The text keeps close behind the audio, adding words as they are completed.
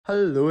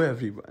Hello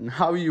everyone,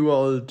 how are you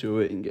all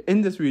doing?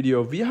 In this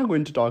video, we are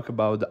going to talk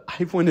about the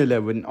iPhone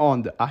 11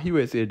 on the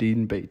iOS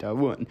 18 Beta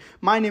 1.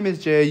 My name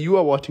is Jay, you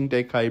are watching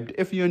Tech Hyped.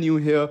 If you're new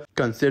here,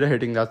 consider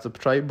hitting that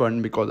subscribe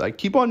button because I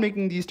keep on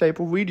making these type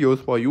of videos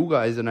for you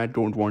guys and I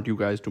don't want you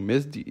guys to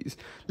miss these.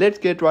 Let's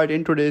get right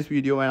into today's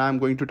video and I'm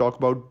going to talk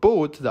about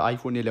both the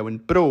iPhone 11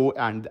 Pro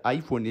and the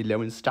iPhone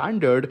 11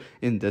 Standard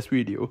in this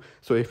video.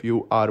 So if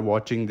you are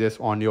watching this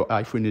on your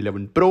iPhone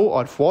 11 Pro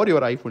or for your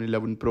iPhone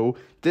 11 Pro,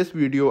 this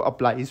video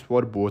applies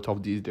for both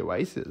of these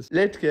devices.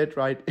 Let's get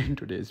right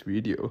into this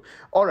video.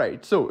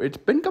 Alright, so it's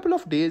been a couple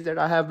of days that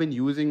I have been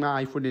using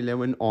my iPhone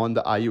 11 on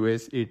the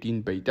iOS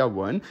 18 Beta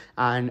 1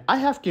 and I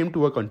have came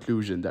to a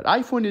conclusion that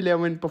iPhone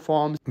 11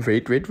 performs...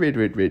 Wait.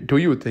 Do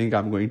you think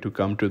I'm going to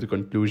come to the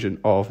conclusion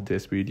of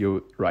this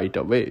video right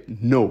away?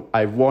 No,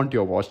 I want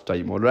your watch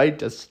time, alright?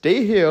 Just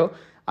stay here.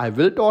 I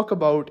will talk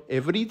about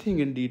everything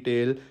in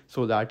detail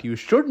so that you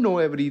should know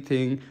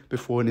everything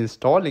before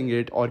installing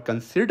it or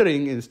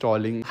considering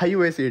installing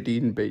iOS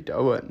 18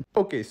 Beta 1.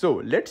 Okay, so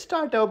let's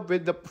start up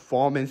with the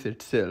performance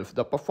itself.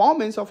 The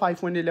performance of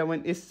iPhone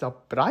 11 is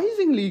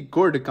surprisingly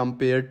good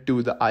compared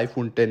to the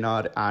iPhone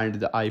XR and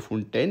the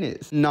iPhone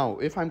XS. Now,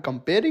 if I'm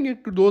comparing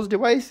it to those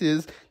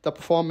devices, the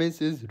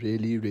performance is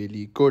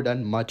really good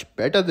and much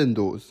better than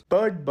those.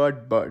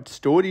 But,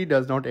 story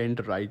does not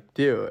end right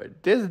there.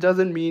 This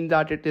doesn't mean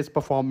that it is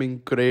performing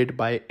great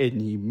by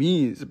any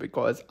means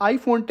because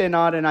iPhone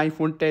XR and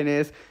iPhone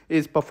XS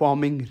is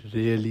performing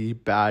really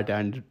bad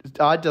and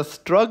are just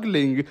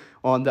struggling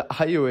on the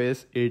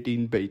iOS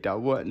 18 Beta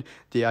 1.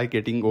 They are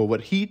getting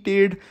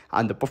overheated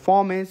and the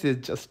performance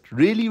is just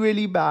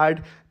really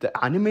bad. The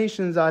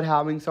animations are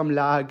having some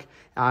lag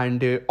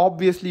and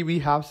obviously we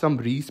have some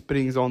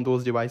resprings on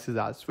those devices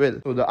as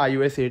well. So the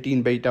iOS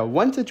 18 Beta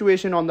 1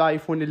 situation on the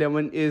iPhone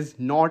 11 is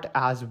not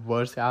as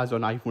worse as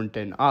on iPhone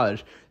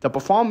XR. The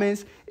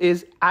performance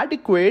is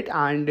adequate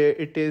and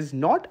it is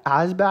not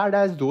as bad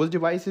as those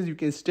devices. You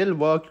can still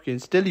work, you can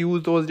still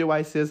use those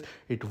devices.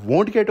 It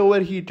won't get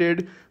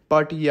overheated.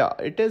 But yeah,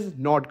 it is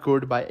not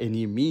good by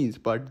any means,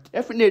 but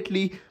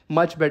definitely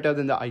much better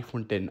than the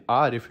iPhone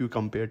XR if you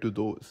compare to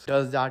those.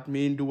 Does that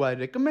mean do I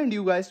recommend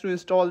you guys to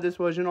install this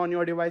version on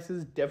your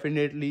devices?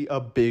 Definitely a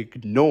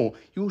big no.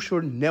 You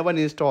should never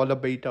install a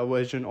beta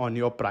version on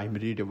your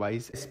primary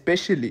device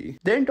especially.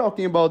 Then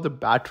talking about the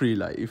battery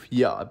life.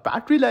 Yeah,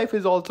 battery life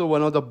is also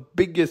one of the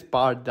biggest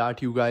part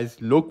that you guys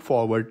look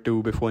forward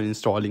to before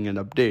installing an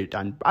update.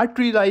 And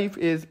battery life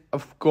is,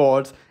 of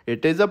course,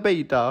 it is a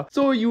beta,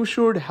 so you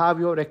should have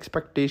your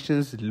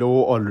expectations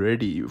low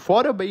already.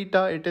 For a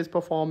beta, it is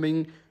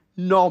performing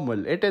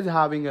normal. It is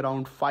having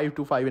around 5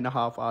 to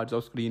 5.5 hours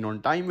of screen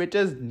on time, which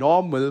is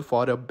normal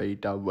for a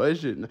beta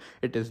version.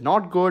 It is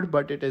not good,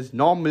 but it is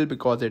normal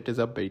because it is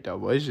a beta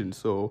version.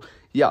 So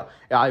yeah,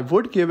 I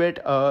would give it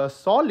a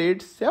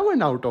solid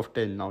 7 out of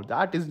 10. Now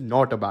that is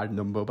not a bad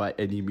number by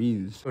any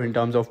means. So in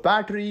terms of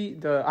battery,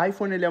 the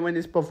iPhone 11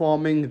 is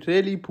performing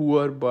really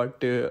poor,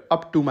 but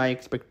up to my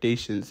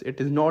expectations.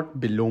 It is not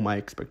below my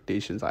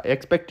expectations. I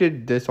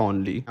expected this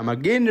only. I'm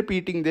again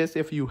repeating this.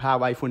 If you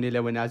have iPhone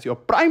 11 as your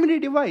primary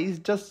device,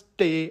 just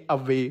stay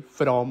away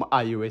from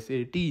iOS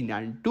 18.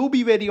 And to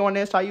be very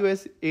honest,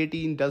 iOS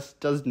 18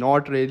 does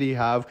not really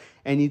have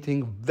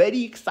anything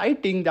very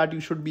exciting that you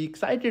should be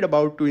excited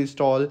about to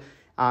install.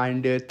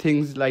 And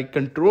things like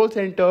control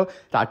center,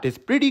 that is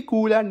pretty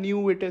cool and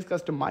new. It is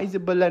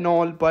customizable and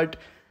all, but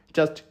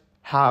just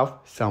have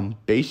some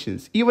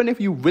patience. Even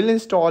if you will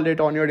install it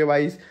on your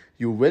device,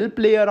 you will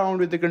play around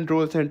with the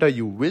control center,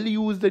 you will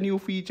use the new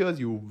features,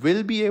 you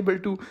will be able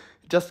to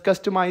just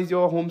customize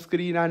your home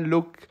screen and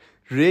look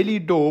really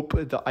dope.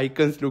 The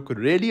icons look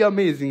really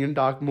amazing in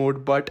dark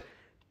mode, but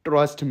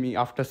trust me,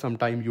 after some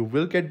time you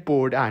will get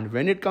bored. And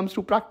when it comes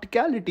to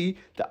practicality,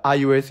 the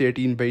iOS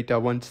 18 Beta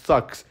 1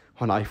 sucks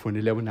on iPhone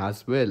 11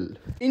 as well.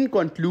 In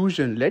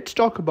conclusion, let's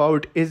talk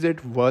about, is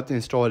it worth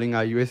installing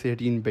iOS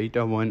 18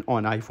 Beta 1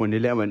 on iPhone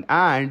 11?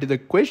 And the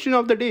question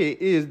of the day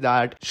is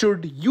that,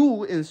 should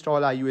you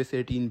install iOS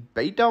 18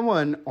 Beta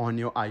 1 on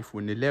your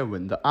iPhone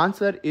 11? The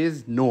answer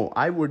is no.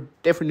 I would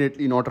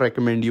definitely not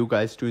recommend you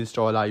guys to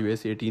install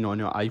iOS 18 on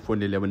your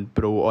iPhone 11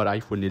 Pro or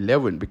iPhone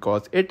 11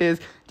 because it is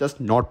just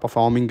not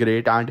performing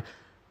great. And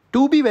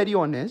to be very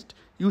honest,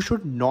 you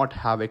should not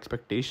have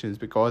expectations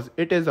because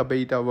it is a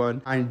beta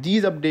one and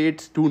these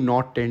updates do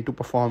not tend to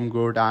perform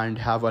good and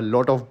have a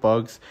lot of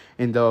bugs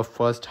in the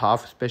first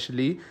half.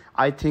 Especially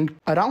I think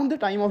around the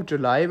time of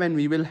July, when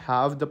we will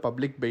have the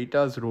public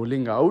betas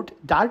rolling out,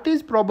 that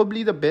is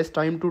probably the best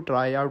time to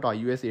try out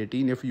iOS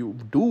 18. If you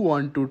do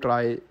want to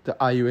try the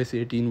iOS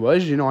 18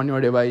 version on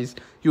your device,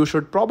 you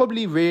should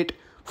probably wait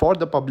for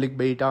the public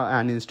beta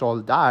and install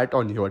that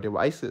on your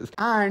devices.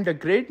 And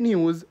great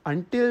news,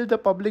 until the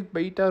public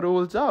beta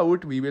rolls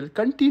out, we will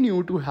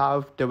continue to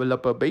have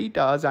developer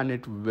betas and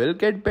it will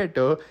get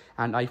better,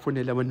 and iPhone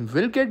 11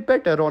 will get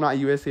better on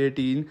iOS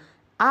 18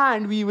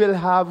 and we will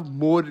have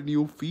more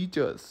new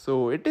features.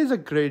 So it is a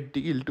great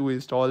deal to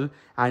install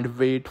and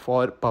wait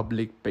for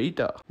public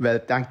beta. Well,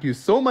 thank you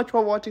so much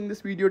for watching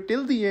this video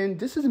till the end.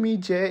 This is me,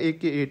 Jay,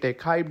 aka Tech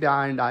Hyped,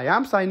 and I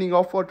am signing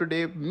off for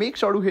today. Make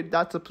sure to hit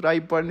that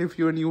subscribe button if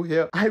you're new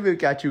here. I will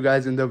catch you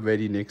guys in the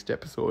very next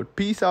episode.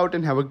 Peace out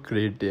and have a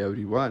great day,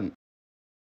 everyone.